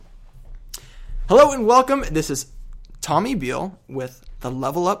Hello and welcome. This is Tommy Beal with the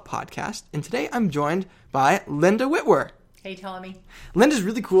Level Up Podcast, and today I'm joined by Linda Whitwer. Hey, Tommy. Linda's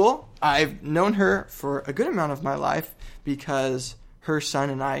really cool. I've known her for a good amount of my life because her son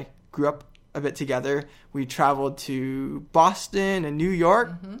and I grew up a bit together. We traveled to Boston and New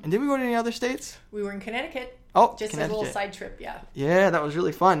York, and did we go to any other states? We were in Connecticut. Oh, just Connecticut. a little side trip, yeah. Yeah, that was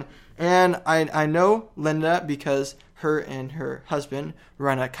really fun. And I know Linda because her and her husband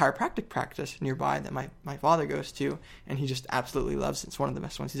run a chiropractic practice nearby that my father goes to, and he just absolutely loves it. It's one of the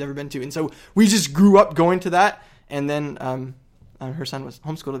best ones he's ever been to. And so we just grew up going to that, and then her son was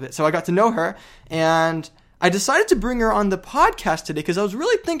homeschooled a bit. So I got to know her, and I decided to bring her on the podcast today because I was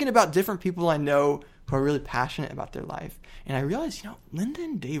really thinking about different people I know who are really passionate about their life. And I realized, Linda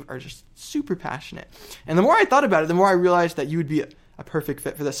and Dave are just super passionate. And the more I thought about it, the more I realized that you would be a perfect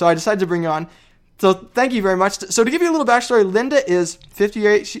fit for this. So I decided to bring you on. So thank you very much. So to give you a little backstory, Linda is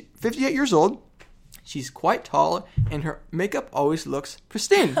 58 years old. She's quite tall, and her makeup always looks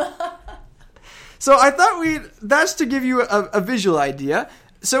pristine. So I thought that's to give you a visual idea.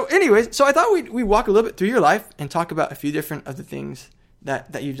 So anyways, I thought we'd walk a little bit through your life and talk about a few different of the things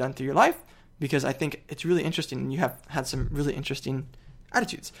that you've done through your life, because I think it's really interesting, and you have had some really interesting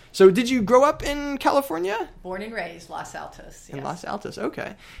attitudes. So did you grow up in California? Born and raised, Los Altos. Yes. In Los Altos,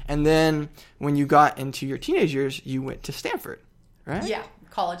 okay. And then when you got into your teenage years, you went to Stanford, right? Yeah,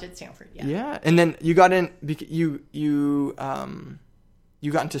 college at Stanford, yeah. Yeah, and then you got in, you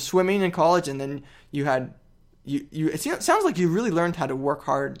got into swimming in college, and then you had, it sounds like you really learned how to work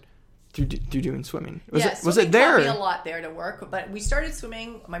hard through doing swimming. Was it there? Taught me a lot there to work, but we started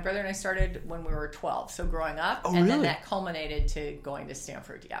swimming. My brother and I started when we were 12, so growing up, and then that culminated to going to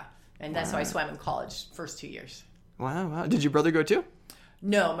Stanford. Yeah, and that's why I swam in college first 2 years. Wow! Did your brother go too?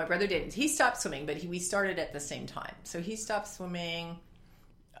 No, my brother didn't. He stopped swimming, but we started at the same time. So he stopped swimming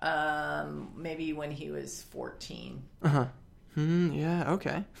maybe when he was 14. Yeah.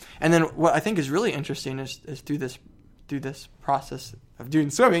 Okay. And then what I think is really interesting is through this process of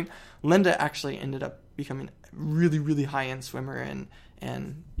doing swimming, Linda actually ended up becoming a really, really high-end swimmer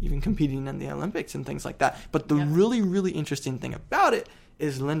and even competing in the Olympics and things like that. But the really, really interesting thing about it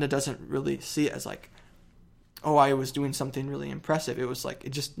is Linda doesn't really see it as like, oh, I was doing something really impressive. It was like,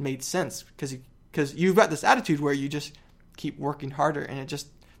 it just made sense because you've got this attitude where you just keep working harder, and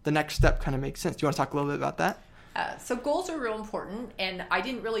the next step kind of makes sense. Do you want to talk a little bit about that? So goals are real important, and I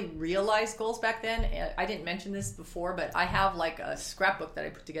didn't really realize goals back then. I didn't mention this before, but I have like a scrapbook that I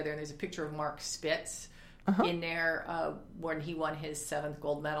put together, and there's a picture of Mark Spitz in there when he won his 7th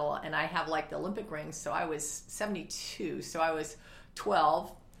gold medal, and I have like the Olympic rings. So I was 72, so I was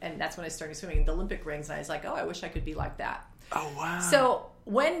 12, and that's when I started swimming. The Olympic rings, and I was like, oh, I wish I could be like that. Oh, wow. So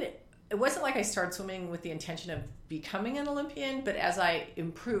it wasn't like I started swimming with the intention of becoming an Olympian, but as I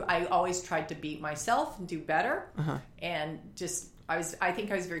improved, I always tried to beat myself and do better. And I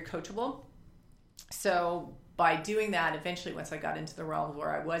think I was very coachable. So by doing that, eventually once I got into the realm where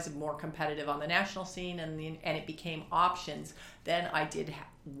I was more competitive on the national scene and it became options, then I did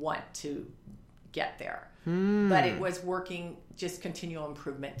want to get there. But it was working, just continual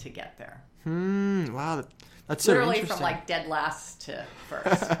improvement to get there. Wow. That's so literally interesting. from like dead last to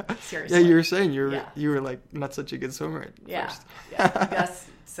first. Seriously. Yeah, you were saying you were like not such a good swimmer at first. Yeah. Yes.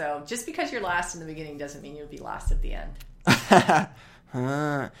 So just because you're last in the beginning doesn't mean you'll be last at the end.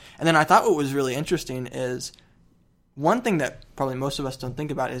 And then I thought what was really interesting is one thing that probably most of us don't think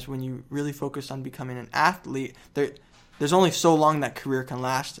about is when you really focus on becoming an athlete, there's only so long that career can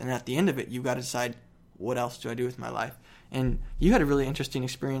last, and at the end of it, you've got to decide, what else do I do with my life? And you had a really interesting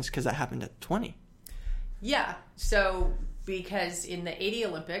experience because that happened at 20. Yeah. So because in the 80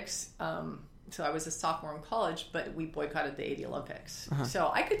 Olympics, so I was a sophomore in college, but we boycotted the 80 Olympics. So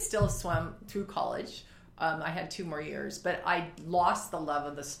I could still swim through college. I had 2 more years, but I lost the love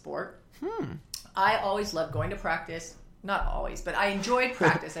of the sport. I always loved going to practice. Not always, but I enjoyed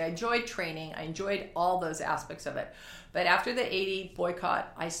practice. I enjoyed training. I enjoyed all those aspects of it. But after the 80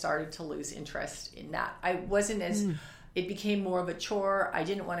 boycott, I started to lose interest in that. I wasn't as... It became more of a chore. I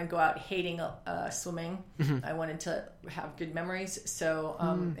didn't want to go out hating swimming. I wanted to have good memories. So,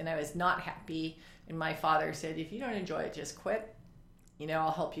 and I was not happy. And my father said, if you don't enjoy it, just quit.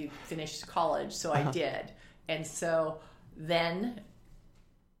 I'll help you finish college. So I did. And so then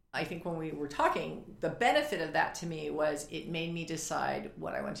I think when we were talking, the benefit of that to me was it made me decide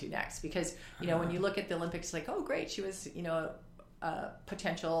what I want to do next. Because, when you look at the Olympics, like, oh, great, she was,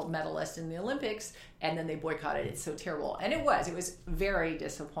 potential medalist in the Olympics, and then they boycotted it. It's so terrible. And it was very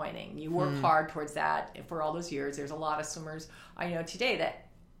disappointing. You work hard towards that for all those years. There's a lot of swimmers I know today that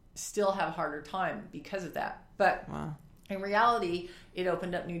still have a harder time because of that. But in reality, it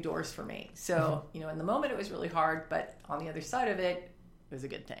opened up new doors for me. So, in the moment it was really hard, but on the other side of it, it was a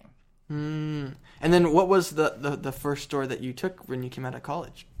good thing. And then what was the first store that you took when you came out of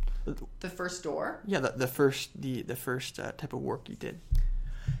college? The first door? Yeah, the first type of work you did.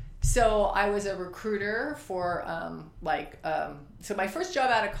 So I was a recruiter for so my first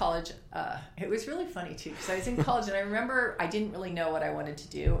job out of college, it was really funny too, because I was in college and I remember I didn't really know what I wanted to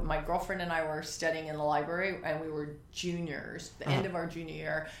do. My girlfriend and I were studying in the library, and we were juniors, the end of our junior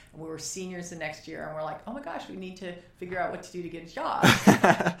year, and we were seniors the next year, and we're like, oh my gosh, we need to figure out what to do to get a job.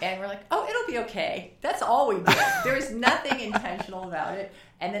 And we're like, oh, it'll be okay. That's all we did. There was nothing intentional about it.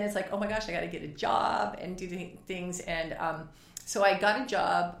 And then it's like, oh my gosh, I got to get a job and do things. And so I got a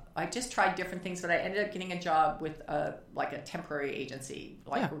job. I just tried different things, but I ended up getting a job with a temporary agency,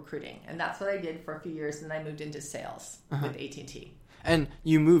 recruiting. And that's what I did for a few years. And then I moved into sales with AT&T. And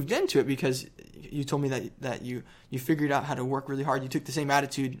you moved into it because you told me that you figured out how to work really hard. You took the same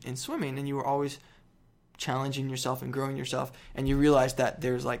attitude in swimming, and you were always challenging yourself and growing yourself. And you realized that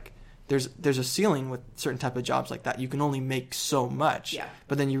there's a ceiling with certain type of jobs like that. You can only make so much. Yeah.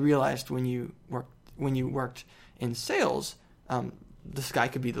 But then you realized when you worked in sales, the sky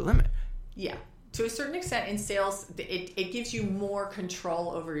could be the limit. Yeah. To a certain extent in sales, it gives you more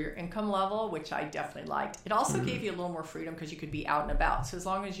control over your income level, which I definitely liked. It also gave you a little more freedom because you could be out and about. So as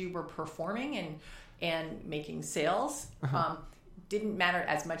long as you were performing and making sales, didn't matter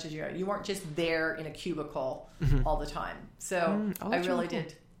as much as you weren't just there in a cubicle all the time. So I really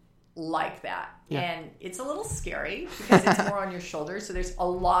did like that. Yeah. And it's a little scary because it's more on your shoulders. So there's a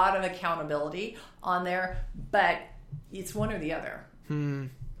lot of accountability on there, but it's one or the other. Right?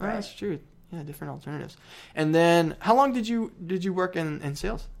 That's true. Yeah, different alternatives. And then how long did you work in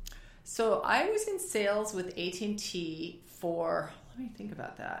sales? So I was in sales with AT&T for, let me think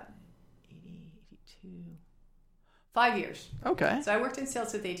about that, 5 years. Okay. So I worked in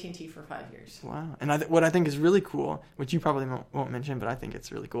sales with AT&T for 5 years. Wow. And what I think is really cool, which you probably won't mention, but I think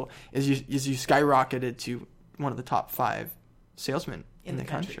it's really cool, is you skyrocketed to one of the top 5 salesmen in the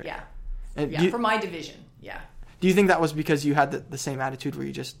country. Yeah. And for my division. Yeah. Do you think that was because you had the same attitude where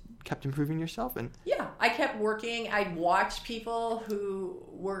you just kept improving yourself? Yeah, I kept working. I'd watch people who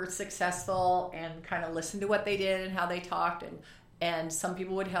were successful and kind of listen to what they did and how they talked, and some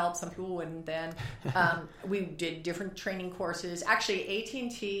people would help, some people wouldn't. Then we did different training courses. Actually,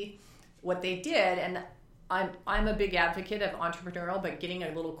 AT&T, what they did, and I'm a big advocate of entrepreneurial, but getting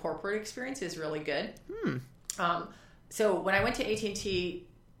a little corporate experience is really good. So when I went to AT&T,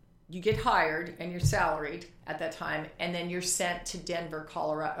 you get hired and you're salaried at that time, and then you're sent to Denver,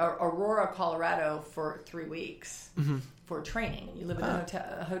 Colorado, or Aurora, Colorado for 3 weeks for training. And you live in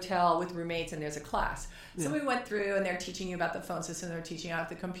a hotel with roommates, and there's a class. Yeah. So we went through, and they're teaching you about the phone system, they're teaching you about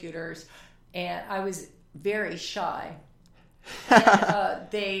the computers, and I was very shy. And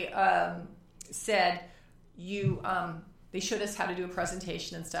they said, they showed us how to do a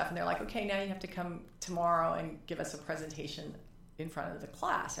presentation and stuff, and they're like, okay, now you have to come tomorrow and give us a presentation in front of the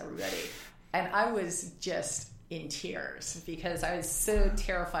class, everybody. And I was just in tears because I was so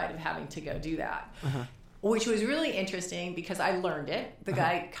terrified of having to go do that, which was really interesting because I learned it. The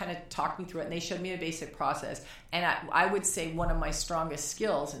guy kind of talked me through it, and they showed me a basic process. And I would say one of my strongest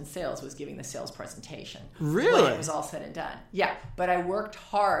skills in sales was giving the sales presentation. Really? When it was all said and done. Yeah, but I worked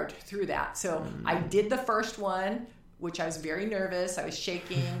hard through that. So I did the first one, which I was very nervous. I was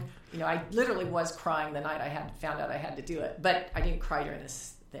shaking. I literally was crying the night I found out I had to do it. But I didn't cry during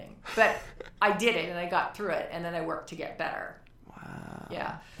this thing. But I did it, and I got through it, and then I worked to get better. Wow.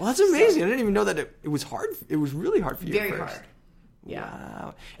 Yeah. Well, that's amazing. So, I didn't even know that it was hard. It was really hard for you very at first. Hard. Yeah.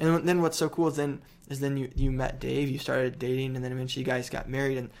 Wow. And then what's so cool is then you met Dave, you started dating, and then eventually you guys got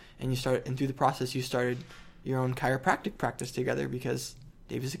married, and through the process you started your own chiropractic practice together because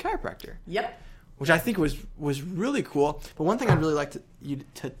Dave is a chiropractor. Yep. Which I think was really cool. But one thing I'd really like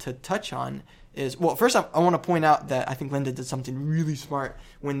to touch on is, well, first I want to point out that I think Linda did something really smart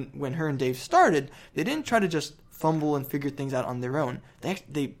when her and Dave started. They didn't try to just fumble and figure things out on their own.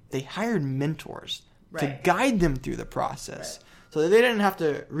 They hired mentors to guide them through the process. Right. So that they didn't have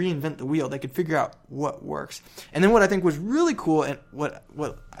to reinvent the wheel. They could figure out what works. And then what I think was really cool, and what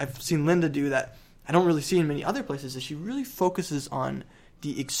I've seen Linda do that I don't really see in many other places, is she really focuses on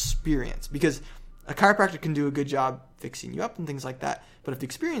the experience. Because a chiropractor can do a good job fixing you up and things like that, but if the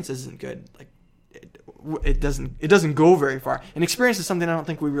experience isn't good, like it doesn't go very far. And experience is something I don't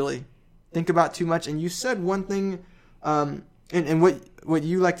think we really think about too much. And you said one thing, and what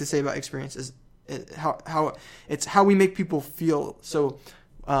you like to say about experience is how it's how we make people feel. So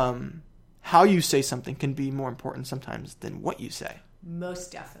how you say something can be more important sometimes than what you say.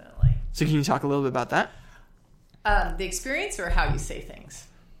 Most definitely. So can you talk a little bit about that? The experience or how you say things?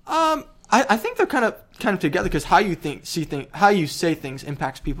 I think they're kind of together because how you how you say things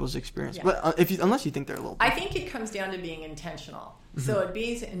impacts people's experience. Yeah. But unless you think they're a little. I think it comes down to being intentional. Mm-hmm. So it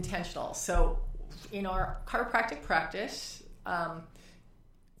being intentional. So in our chiropractic practice,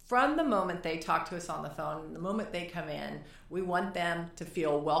 from the moment they talk to us on the phone, the moment they come in, we want them to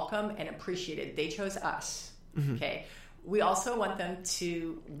feel welcome and appreciated. They chose us. Mm-hmm. Okay. We also want them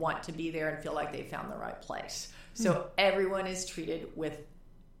to want to be there and feel like they found the right place. So everyone is treated with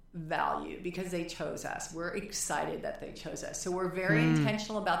value because they chose us. We're excited that they chose us. So we're very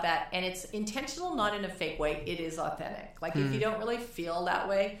intentional about that. And it's intentional, not in a fake way. It is authentic. Like if you don't really feel that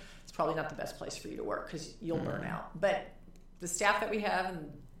way, it's probably not the best place for you to work because you'll burn out. But the staff that we have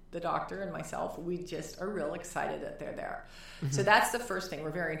and the doctor and myself, we just are real excited that they're there. Mm-hmm. So that's the first thing.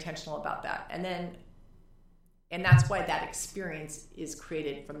 We're very intentional about that. And that's why that experience is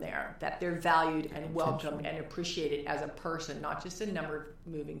created from there, that they're valued and welcomed and appreciated as a person, not just a number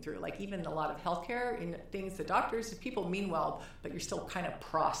moving through. Like even a lot of healthcare and things, the doctors, people mean well, but you're still kind of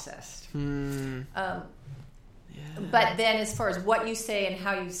processed. But then as far as what you say and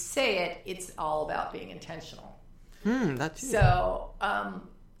how you say it, it's all about being intentional. That's so.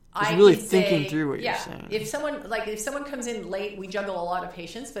 I really thinking through what you're saying. If someone comes in late, we juggle a lot of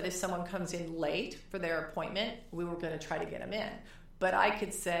patients, but if someone comes in late for their appointment, we were going to try to get them in. But I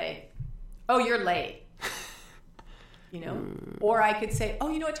could say, "Oh, you're late." Or I could say, "Oh,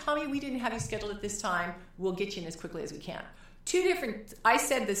 you know what, Tommy, we didn't have you scheduled at this time. We'll get you in as quickly as we can." I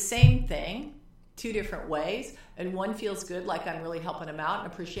said the same thing 2 different ways, and one feels good, like I'm really helping them out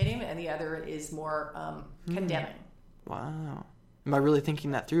and appreciating them, and the other is more condemning. Wow. By really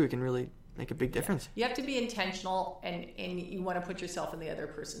thinking that through, it can really make a big difference. You have to be intentional, and you want to put yourself in the other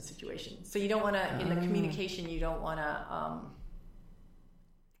person's situation. So you don't want to, in the communication, you don't want to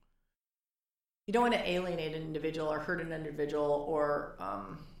alienate an individual or hurt an individual or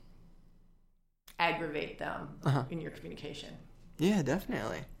aggravate them in your communication. Yeah,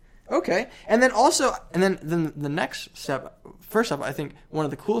 definitely. Okay. And then the next step, first off, I think one of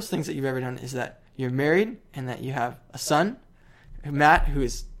the coolest things that you've ever done is that you're married and that you have a son, Matt,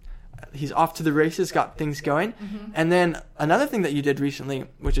 he's off to the races, got things going. Mm-hmm. And then another thing that you did recently,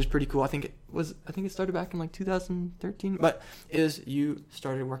 which is pretty cool, I think it started back in like 2013, but is you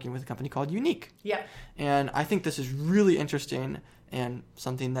started working with a company called Unique. Yeah. And I think this is really interesting and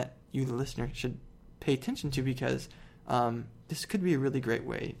something that you, the listener, should pay attention to because this could be a really great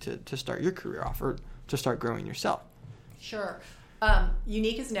way to start your career off or to start growing yourself. Sure.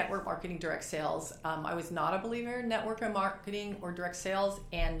 Unique is network marketing, direct sales. I was not a believer in network marketing or direct sales,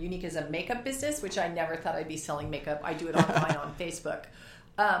 and Unique is a makeup business, which I never thought I'd be selling makeup. I do it online on Facebook.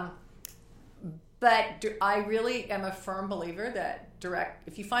 But I really am a firm believer that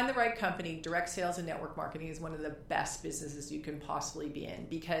if you find the right company, direct sales and network marketing is one of the best businesses you can possibly be in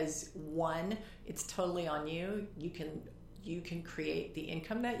because one, it's totally on you. You can create the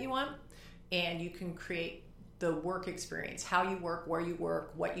income that you want, and you can create the work experience, how you work, where you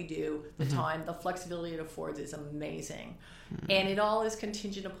work, what you do, the time, the flexibility it affords is amazing. And it all is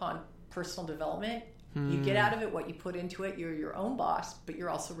contingent upon personal development. You get out of it what you put into it. You're your own boss, but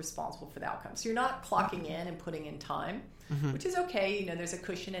you're also responsible for the outcome. So you're not clocking in and putting in time, which is okay. There's a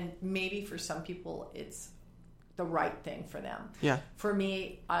cushion, and maybe for some people it's the right thing for them. Yeah. For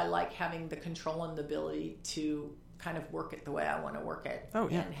me, I like having the control and the ability to kind of work it the way I want to work it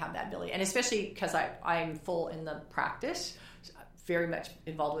and have that ability. And especially because I'm full in the practice, very much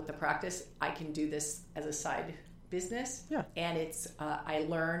involved with the practice, I can do this as a side business. Yeah. And it's, I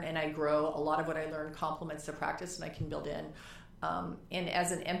learn and I grow. A lot of what I learn complements the practice and I can build in. And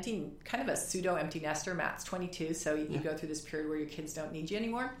as an kind of a pseudo empty nester, Matt's 22, so you go through this period where your kids don't need you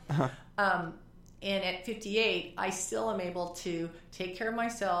anymore. And at 58, I still am able to take care of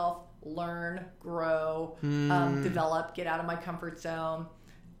myself, learn, grow, develop, get out of my comfort zone,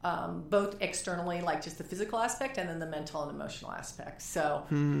 both externally, like just the physical aspect, and then the mental and emotional aspect. So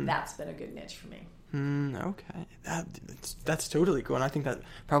that's been a good niche for me. Okay. That's totally cool. And I think that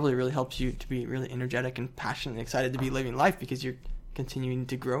probably really helps you to be really energetic and passionate and excited to be living life because you're continuing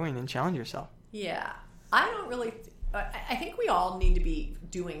to grow and challenge yourself. Yeah. I don't really... I think we all need to be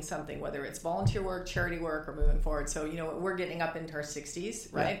doing something, whether it's volunteer work, charity work, or moving forward. So, we're getting up into our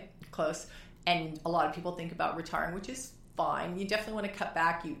 60s, right? Yeah. Close. And a lot of people think about retiring, which is fine. You definitely want to cut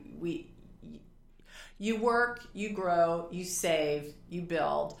back. You work, you grow, you save, you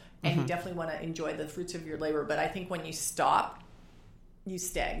build, and you definitely want to enjoy the fruits of your labor. But I think when you stop, you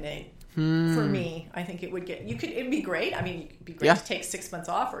stagnate. For me, I think it'd be great. I mean, it'd be great to take 6 months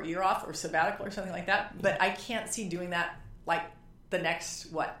off or a year off or sabbatical or something like that. But I can't see doing that like the next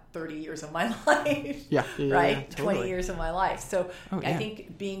 30 years of my life. Yeah, Right? totally. 20 years of my life. So Oh, I yeah.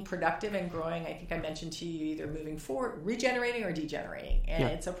 think being productive and growing, I think I mentioned to you, either moving forward, regenerating or degenerating. And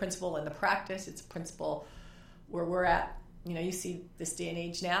it's a principle in the practice. It's a principle where we're at. You see this day and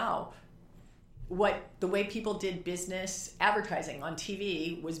age now, the way people did business advertising on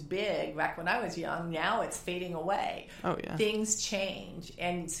TV was big back when I was young. Now it's fading away. Oh, yeah. Things change.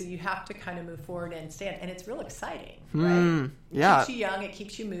 And so you have to kind of move forward and stand. And it's real exciting, right? Yeah. It keeps you young. It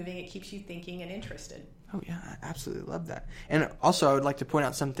keeps you moving. It keeps you thinking and interested. Oh, yeah, I absolutely love that. And also, I would like to point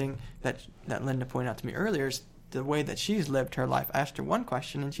out something that Linda pointed out to me earlier is the way that she's lived her life. I asked her one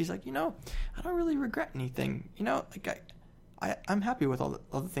question, and she's like, I don't really regret anything. I'm happy with all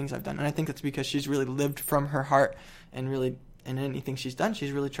the things I've done. And I think that's because she's really lived from her heart, and really, in anything she's done,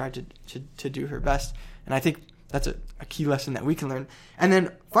 she's really tried to do her best. And I think that's a key lesson that we can learn. And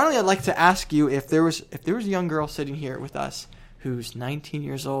then finally, I'd like to ask you, if there was a young girl sitting here with us who's 19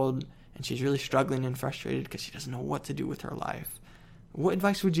 years old, and she's really struggling and frustrated because she doesn't know what to do with her life, what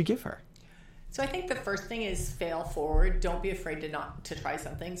advice would you give her? So I think the first thing is fail forward. Don't be afraid to try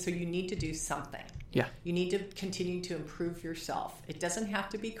something. So you need to do something. Yeah. You need to continue to improve yourself. It doesn't have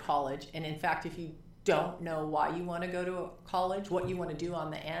to be college. And in fact, if you don't know why you want to go to college, what you want to do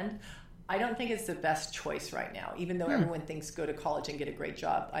on the end, I don't think it's the best choice right now. Even though everyone thinks go to college and get a great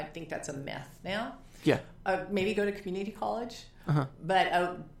job, I think that's a myth now. Yeah. Maybe go to community college. But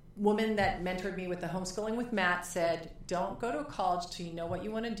a woman that mentored me with the homeschooling with Matt said, don't go to college till you know what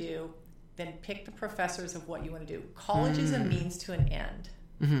you want to do. Then pick the professors of what you want to do. College is a means to an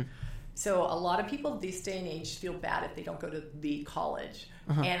end. So a lot of people this day and age feel bad if they don't go to the college.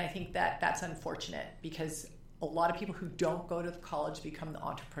 And I think that's unfortunate, because a lot of people who don't go to the college become the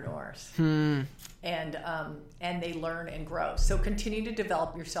entrepreneurs. And they learn and grow. So continue to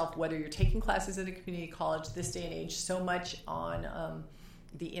develop yourself, whether you're taking classes at a community college this day and age, so much on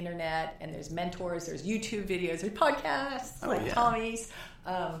the internet, and there's mentors, there's YouTube videos, there's podcasts Tommy's,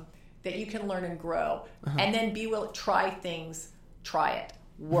 that you can learn and grow. And then be willing, try things, try it.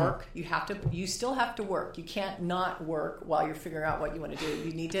 Work. You still have to work. You can't not work while you're figuring out what you want to do.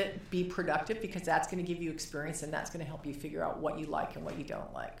 You need to be productive, because that's going to give you experience, and that's going to help you figure out what you like and what you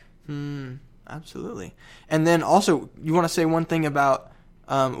don't like. Absolutely. And then also, you want to say one thing about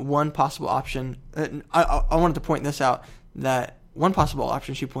one possible option. I wanted to point this out, that one possible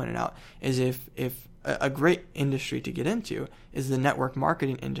option she pointed out is if a great industry to get into is the network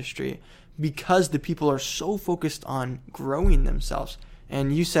marketing industry, because the people are so focused on growing themselves.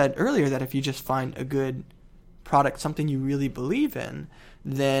 And you said earlier that if you just find a good product, something you really believe in,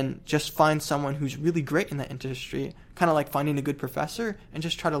 then just find someone who's really great in that industry, kind of like finding a good professor, and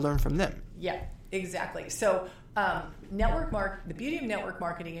just try to learn from them. Yeah, exactly. So the beauty of network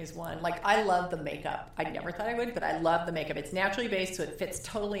marketing is one, like, I love the makeup. I never thought I would, but I love the makeup. It's naturally based, so it fits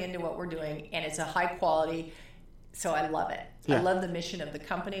totally into what we're doing, and it's a high quality, so I love it. Yeah. I love the mission of the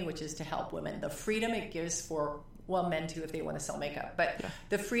company, which is to help women. The freedom it gives for, men too, if they want to sell makeup, but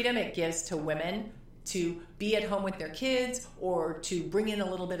the freedom it gives to women to be at home with their kids, or to bring in a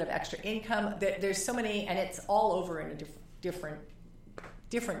little bit of extra income. There's so many, and it's all over in a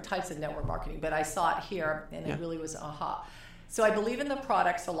different types of network marketing, but I saw it here, and it really was aha. So I believe in the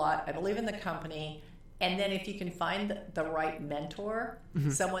products a lot. I believe in the company. And then if you can find the right mentor,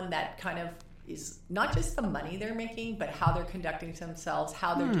 someone that kind of is not just the money they're making, but how they're conducting themselves,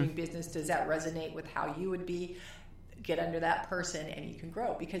 how they're doing business, does that resonate with how you would be? Get under that person, and you can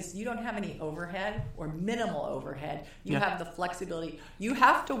grow, because you don't have any overhead or minimal overhead. You have the flexibility. You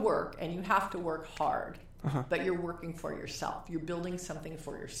have to work, and you have to work hard, but you're working for yourself. You're building something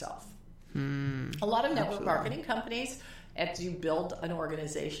for yourself. A lot of network marketing companies, as you build an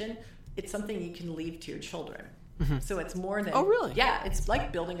organization, it's something you can leave to your children. So it's more than... Oh, really? Yeah, it's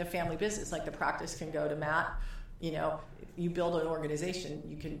like building a family business. Like the practice can go to Matt. You build an organization,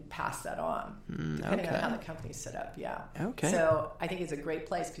 you can pass that on, depending on how the company's set up. Yeah. Okay. So I think it's a great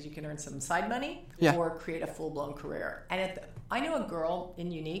place, because you can earn some side money or create a full-blown career. And I know a girl in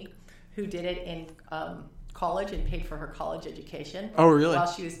Unique who did it in college and paid for her college education. Oh, really?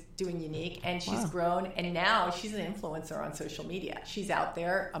 While she was doing Unique, and she's grown, and now she's an influencer on social media. She's out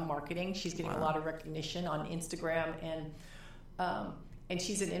there marketing. She's getting a lot of recognition on Instagram, and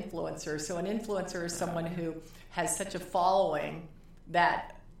she's an influencer. So an influencer is someone who has such a following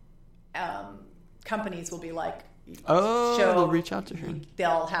that companies will be like, they'll reach out to her.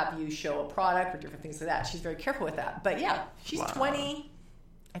 They'll have you show a product or different things like that. She's very careful with that. But yeah, she's 20.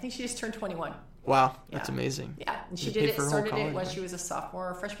 I think she just turned 21. Wow, that's amazing. Yeah, and she started it when she was a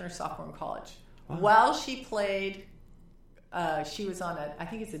freshman or sophomore in college. Wow. While she played, she was on I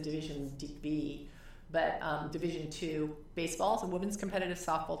think it's a Division B but Division II baseball, it's a women's competitive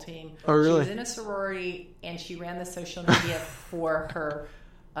softball team. Oh, really? She was in a sorority, and she ran the social media for her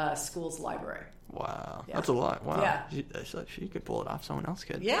school's library. Wow. Yeah. That's a lot. Wow. Yeah. She could pull it off. Someone else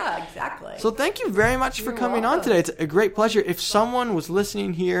could. Yeah, exactly. So thank you very much for You're coming on welcome. today. It's a great pleasure. If someone was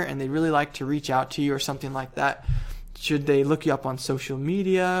listening here and they'd really like to reach out to you or something like that, should they look you up on social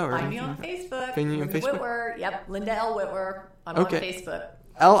media? Or Find me on Facebook. Find you on Linda Facebook? Whitwer. Yep, Linda L. Whitwer. I'm Okay. on Facebook.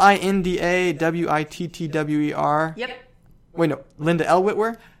 LindaWittwer. Yep. Wait, no. Linda L.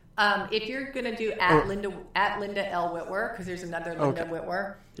 Whitwer? If you're gonna do at Linda L. Whitwer, because there's another Linda Okay.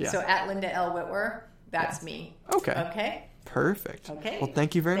 Whitwer. Yeah. So at Linda L. Whitwer, that's me. Okay. Okay. Perfect. Okay. Well,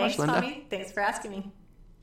 thank you very Thanks, much, Linda. Tommy. Thanks for asking me.